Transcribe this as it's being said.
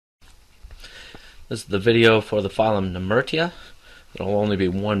This is the video for the phylum Nemertea. There will only be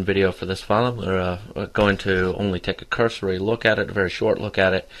one video for this phylum. We're going to only take a cursory look at it, a very short look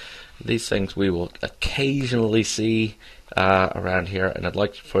at it. These things we will occasionally see around here, and I'd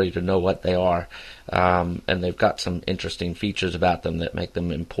like for you to know what they are. And they've got some interesting features about them that make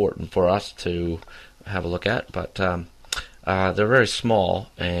them important for us to have a look at. But they're very small,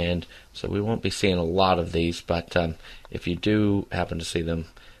 and so we won't be seeing a lot of these. But if you do happen to see them,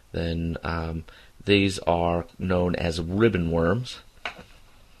 then these are known as ribbon worms,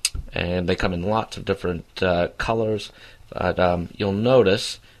 and they come in lots of different colors. But you'll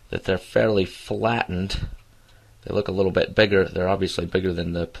notice that they're fairly flattened. They look a little bit bigger. They're obviously bigger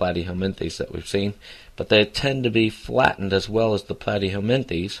than the platyhelminthes that we've seen, but they tend to be flattened as well as the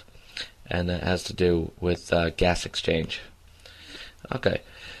platyhelminthes, and that has to do with gas exchange. Okay.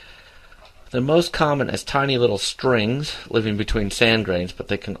 They're most common as tiny little strings living between sand grains, but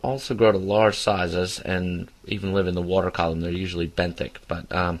they can also grow to large sizes and even live in the water column. They're usually benthic, but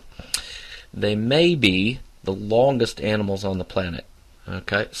they may be the longest animals on the planet.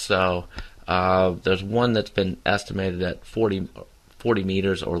 Okay, so there's one that's been estimated at 40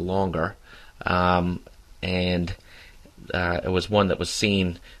 meters or longer, and it was one that was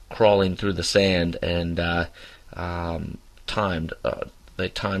seen crawling through the sand, and they timed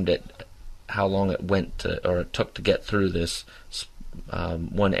it, how long it went to, or it took to get through this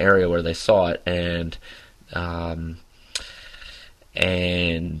one area where they saw it, and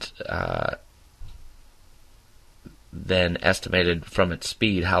then estimated from its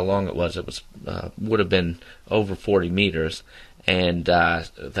speed how long it was. It was would have been over 40 meters, and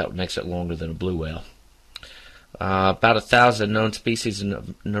that makes it longer than a blue whale. About 1,000 known species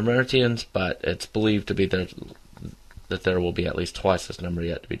of Nemerteans, but it's believed to be that there will be at least twice this number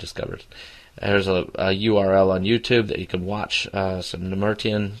yet to be discovered. There's a URL on YouTube that you can watch some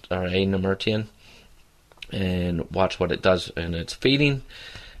Nemertean, or a Nemertean, and watch what it does in its feeding,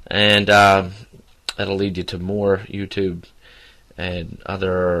 and that'll lead you to more YouTube and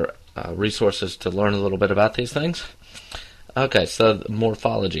other resources to learn a little bit about these things. Okay, so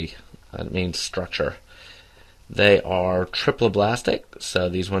morphology, that means structure. They are triploblastic, so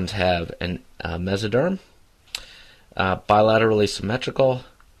these ones have a mesoderm, bilaterally symmetrical,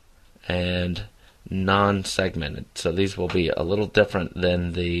 and non-segmented. So these will be a little different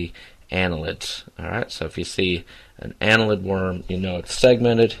than the annelids. Alright, so if you see an annelid worm, you know it's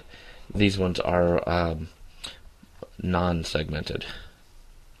segmented. These ones are non-segmented.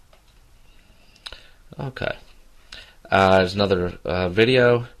 Okay. There's another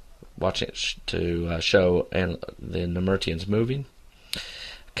video watching it to show the Nemerteans moving.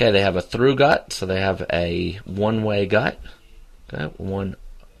 Okay, they have a through gut, so they have a one-way gut. Okay, one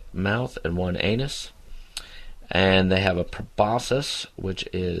mouth and one anus. And they have a proboscis, which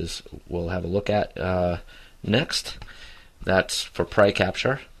we'll have a look at next. That's for prey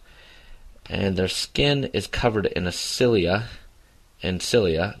capture. And their skin is covered in a cilia. And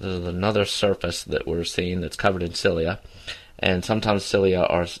cilia, there's another surface that we're seeing that's covered in cilia. And sometimes cilia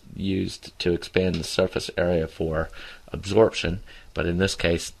are used to expand the surface area for absorption, but in this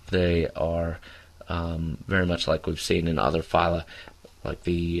case they are very much like we've seen in other phyla, like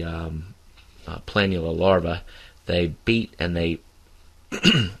the planula larvae. They beat and they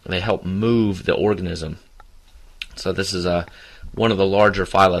they help move the organism. So this is one of the larger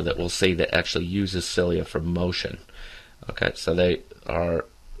phyla that we'll see that actually uses cilia for motion. Okay, so they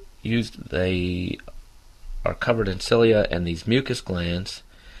are covered in cilia and these mucus glands,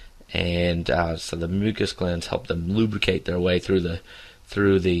 and so the mucus glands help them lubricate their way through the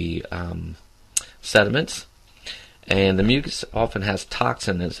sediments. And the mucus often has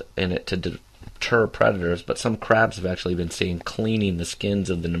toxins in it to deter predators, but some crabs have actually been seen cleaning the skins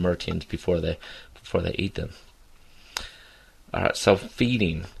of the Nemerteans before they eat them. Alright, so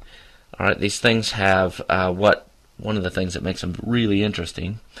feeding. Alright, these things have one of the things that makes them really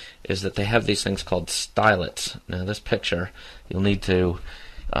interesting is that they have these things called stylets. Now this picture, you'll need to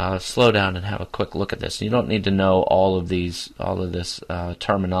slow down and have a quick look at this. You don't need to know all of this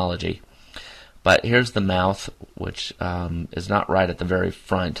terminology. But here's the mouth, which is not right at the very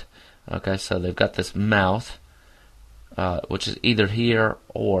front. Okay, so they've got this mouth, which is either here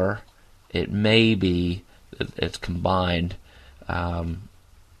or it may be it's combined.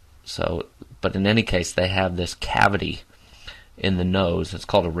 But in any case, they have this cavity in the nose. It's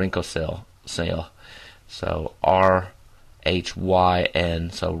called a rhynchoceal. So R-H-Y-N.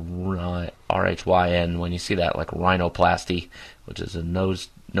 So R-H-Y-N. When you see that, like rhinoplasty, which is a nose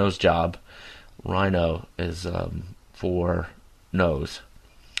job, rhino is for nose.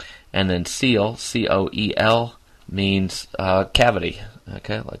 And then ceal, C-O-E-L, means cavity.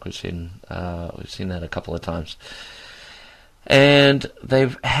 Okay, like we've seen that a couple of times. And they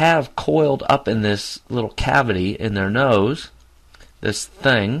have coiled up in this little cavity in their nose this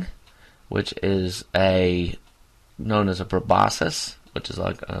thing, which is known as a proboscis, which is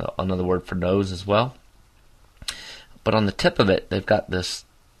like another word for nose as well. But on the tip of it, they've got this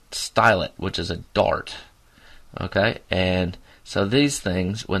stylet, which is a dart. Okay, and so these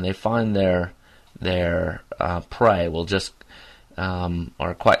things, when they find their prey, will just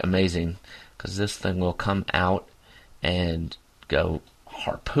are quite amazing, because this thing will come out and go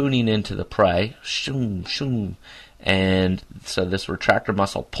harpooning into the prey, shoom, shoom, and so this retractor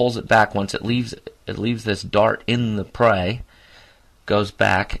muscle pulls it back. Once it leaves this dart in the prey, goes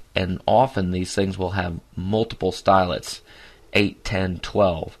back, and often these things will have multiple stylets, 8, 10,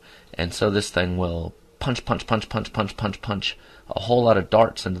 12, and so this thing will punch a whole lot of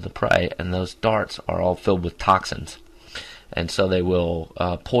darts into the prey, and those darts are all filled with toxins, and so they will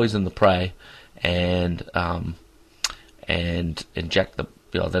poison the prey and inject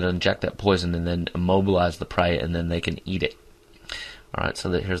that poison and then immobilize the prey, and then they can eat it. All right,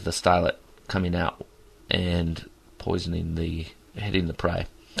 so here's the stylet coming out and hitting the prey.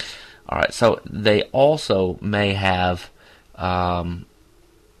 All right, so they also may have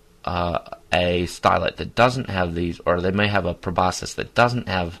a stylet that doesn't have these, or they may have a proboscis that doesn't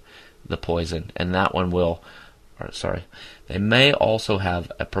have the poison, and that one will. They may also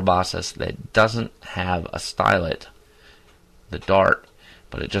have a proboscis that doesn't have a stylet, the dart,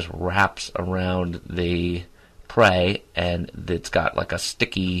 but it just wraps around the prey, and it's got like a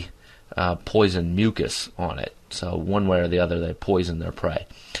sticky poison mucus on it. So one way or the other, they poison their prey,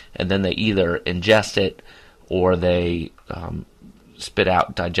 and then they either ingest it or they spit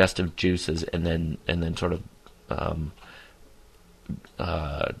out digestive juices and then sort of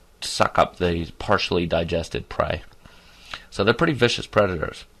suck up the partially digested prey. So they're pretty vicious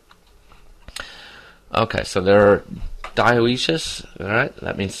predators. Okay, so they're dioecious. All right,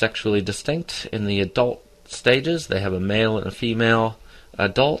 that means sexually distinct. In the adult stages, they have a male and a female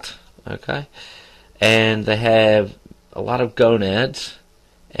adult. Okay, and they have a lot of gonads,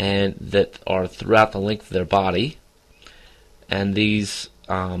 and that are throughout the length of their body, and these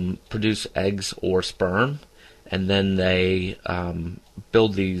produce eggs or sperm, and then they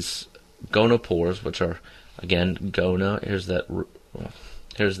build these gonopores, which are, again, gona. Here's that.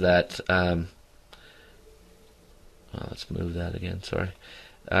 Let's move that again. Sorry.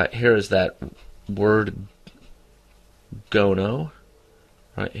 Here is that word gono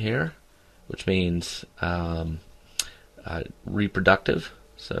right here, which means reproductive.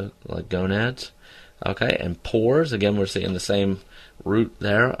 So like gonads. Okay, and pores, again, we're seeing the same root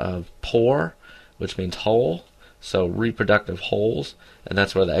there of pore, which means hole. So reproductive holes, and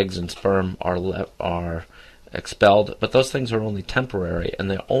that's where the eggs and sperm are expelled. But those things are only temporary,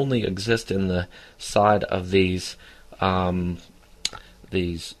 and they only exist in the side of these Nemerteans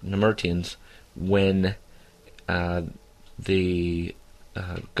when the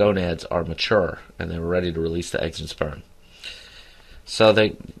gonads are mature and they're ready to release the eggs and sperm. So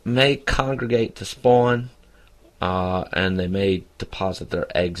they may congregate to spawn, and they may deposit their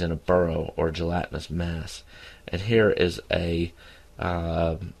eggs in a burrow or gelatinous mass. And here is a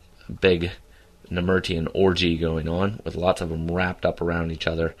big Nemertean orgy going on, with lots of them wrapped up around each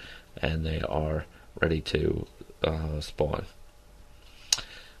other, and they are ready to spawn.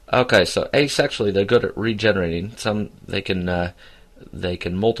 Okay, so asexually, they're good at regenerating. They can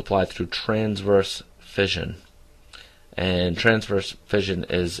multiply through transverse fission. And transverse fission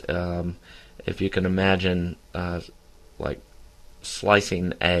is, if you can imagine, like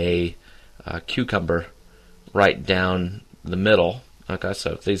slicing a cucumber right down the middle. Okay,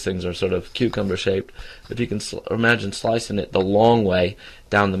 so if these things are sort of cucumber shaped, if you can imagine slicing it the long way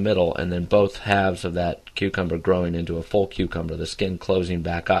down the middle, and then both halves of that cucumber growing into a full cucumber, the skin closing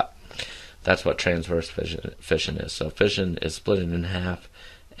back up. That's what transverse fission is. So fission is splitting in half,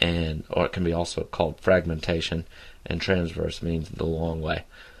 or it can be also called fragmentation, and transverse means the long way.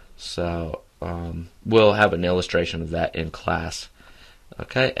 So we'll have an illustration of that in class.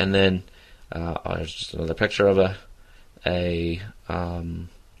 Okay, and then there's just another picture of a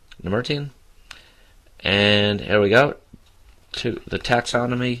Nemertean. And here we go. To the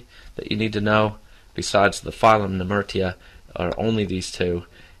taxonomy that you need to know, besides the phylum Nemertea, are only these two.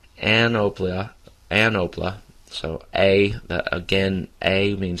 Anopla. So again,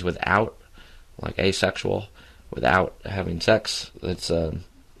 A means without, like asexual, without having sex. It's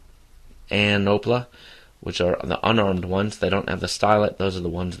Anopla, which are the unarmed ones. They don't have the stylet. Those are the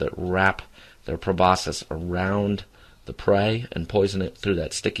ones that wrap their proboscis around the prey and poison it through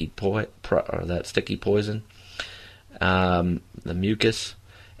that sticky poison. the mucus,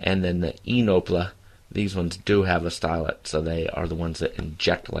 and then the enopla. These ones do have a stylet, so they are the ones that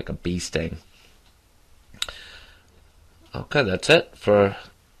inject like a bee sting. Okay, that's it for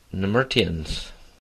Nemerteans.